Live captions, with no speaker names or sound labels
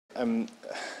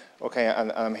okay,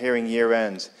 and I'm hearing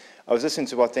year-end. I was listening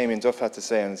to what Damien Duff had to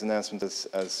say in his announcement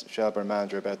as Shelburne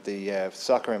manager about the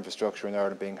soccer infrastructure in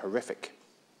Ireland being horrific.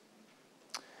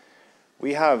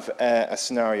 We have a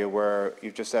scenario where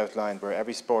you've just outlined where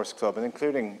every sports club, and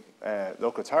including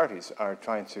local authorities, are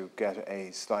trying to get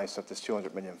a slice of this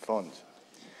 200 million fund.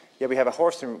 Yet we have a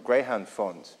horse and greyhound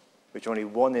fund, which only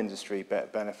one industry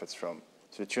benefits from,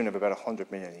 to the tune of about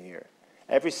 100 million a year.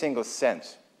 Every single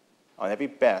cent on every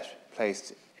bet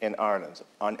placed in Ireland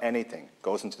on anything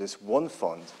goes into this one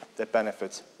fund that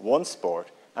benefits one sport,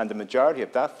 and the majority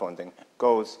of that funding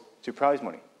goes to prize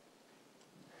money.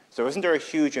 So isn't there a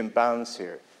huge imbalance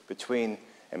here between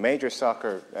a major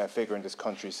soccer figure in this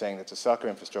country saying that the soccer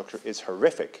infrastructure is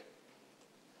horrific,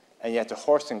 and yet the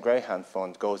horse and greyhound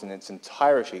fund goes in its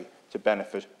entirety to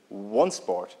benefit one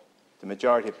sport, the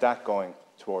majority of that going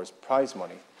towards prize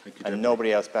money, and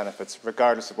nobody else benefits,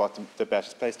 regardless of what the bet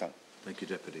is placed on? Thank you,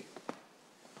 Deputy.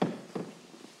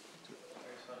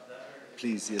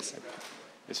 Please, yes.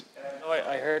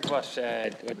 I heard what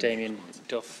Damien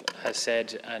Duff has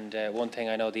said, and one thing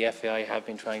I know the FAI have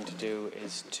been trying to do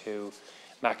is to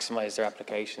maximise their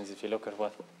applications. If you look at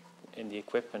what in the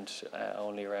equipment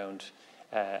only around,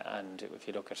 and if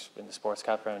you look at in the sports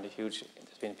cap round, there's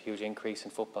been a huge increase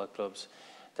in football clubs.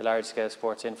 The large-scale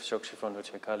sports infrastructure fund,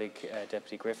 which my colleague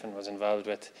Deputy Griffin was involved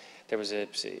with, there was a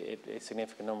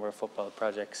significant number of football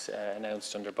projects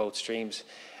announced under both streams.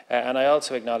 And I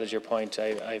also acknowledge your point.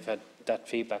 I've had that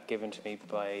feedback given to me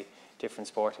by different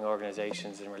sporting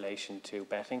organisations in relation to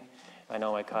betting. I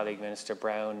know my colleague Minister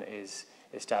Brown is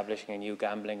establishing a new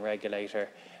gambling regulator,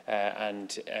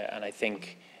 and I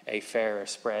think a fairer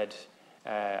spread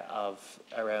of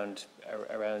around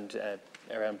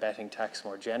betting tax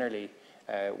more generally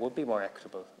would be more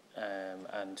equitable.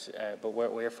 But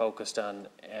what we're focused on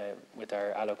with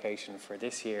our allocation for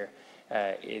this year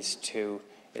is to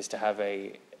have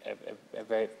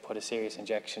put a serious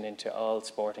injection into all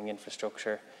sporting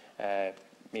infrastructure.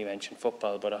 You mentioned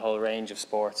football, but a whole range of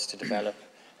sports to develop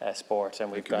sport,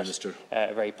 and we've got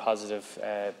a very positive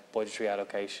budgetary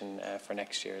allocation for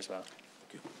next year as well.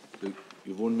 Thank you.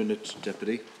 You have 1 minute,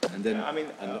 Deputy, and then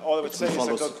all I would say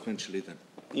follow sequentially then.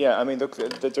 Yeah, I mean, look,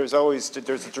 there's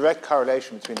a direct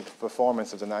correlation between the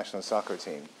performance of the national soccer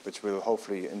team, which we'll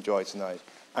hopefully enjoy tonight,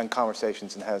 and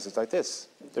conversations in houses like this.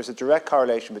 There's a direct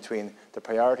correlation between the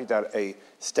priority that a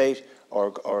state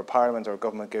or a parliament or a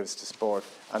government gives to sport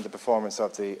and the performance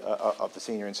of the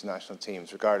senior international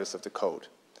teams, regardless of the code.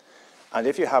 And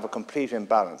if you have a complete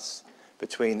imbalance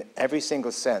between every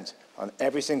single cent on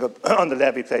every single on the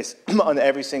levy place on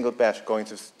every single bet going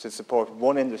to support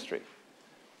one industry,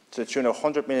 to the tune of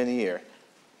 100 million a year,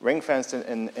 ring-fenced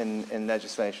in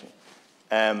legislation,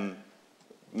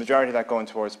 majority of that going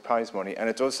towards prize money, and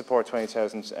it does support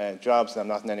 20,000 jobs, and I'm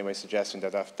not in any way suggesting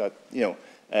that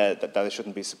it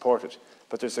shouldn't be supported.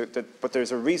 But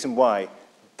there's a reason why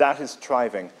that is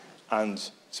thriving,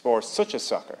 and sports such as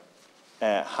soccer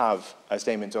have, as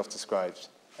Damien Duff described,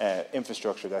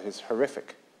 infrastructure that is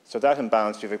horrific. So that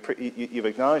imbalance, you've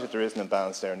acknowledged that there is an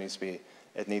imbalance there, and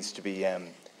it needs to be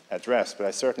addressed, but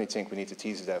I certainly think we need to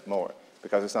tease it out more,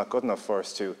 because it's not good enough for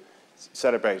us to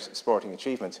celebrate sporting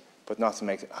achievement, but not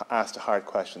to ask the hard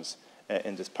questions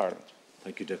in this Parliament.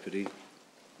 Thank you, Deputy.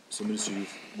 So, Minister, you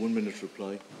have 1 minute to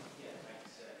reply. Yeah,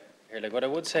 thanks. What I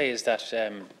would say is that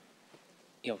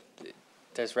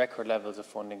there's record levels of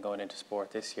funding going into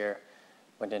sport this year,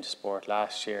 went into sport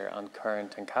last year on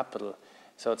current and capital.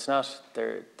 So it's not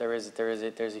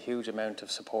there's a huge amount of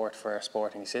support for our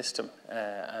sporting system,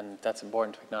 and that's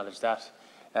important to acknowledge that.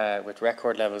 With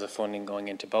record levels of funding going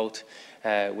into both,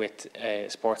 with a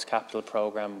sports capital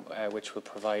programme which will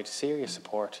provide serious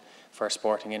support for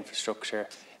sporting infrastructure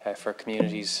for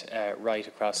communities right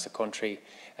across the country.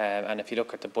 And if you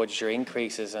look at the budgetary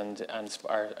increases and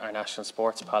our national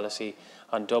sports policy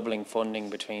on doubling funding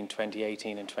between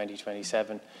 2018 and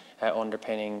 2027,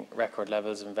 underpinning record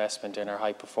levels of investment in our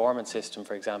high performance system,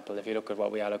 for example, if you look at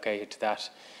what we allocated to that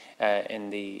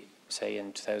in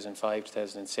 2005,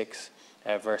 2006,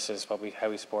 versus how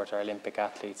we support our Olympic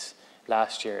athletes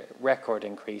last year, record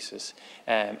increases.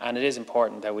 And it is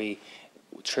important that we,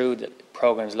 through the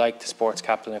programmes like the Sports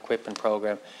Capital and Equipment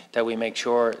Programme, that we make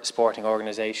sure sporting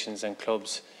organisations and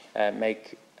clubs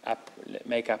make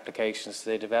applications so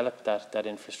they develop that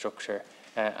infrastructure.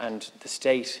 And the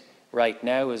state right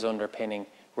now is underpinning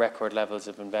record levels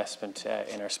of investment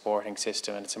in our sporting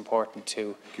system, and it's important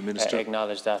to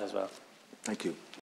acknowledge that as well. Thank you.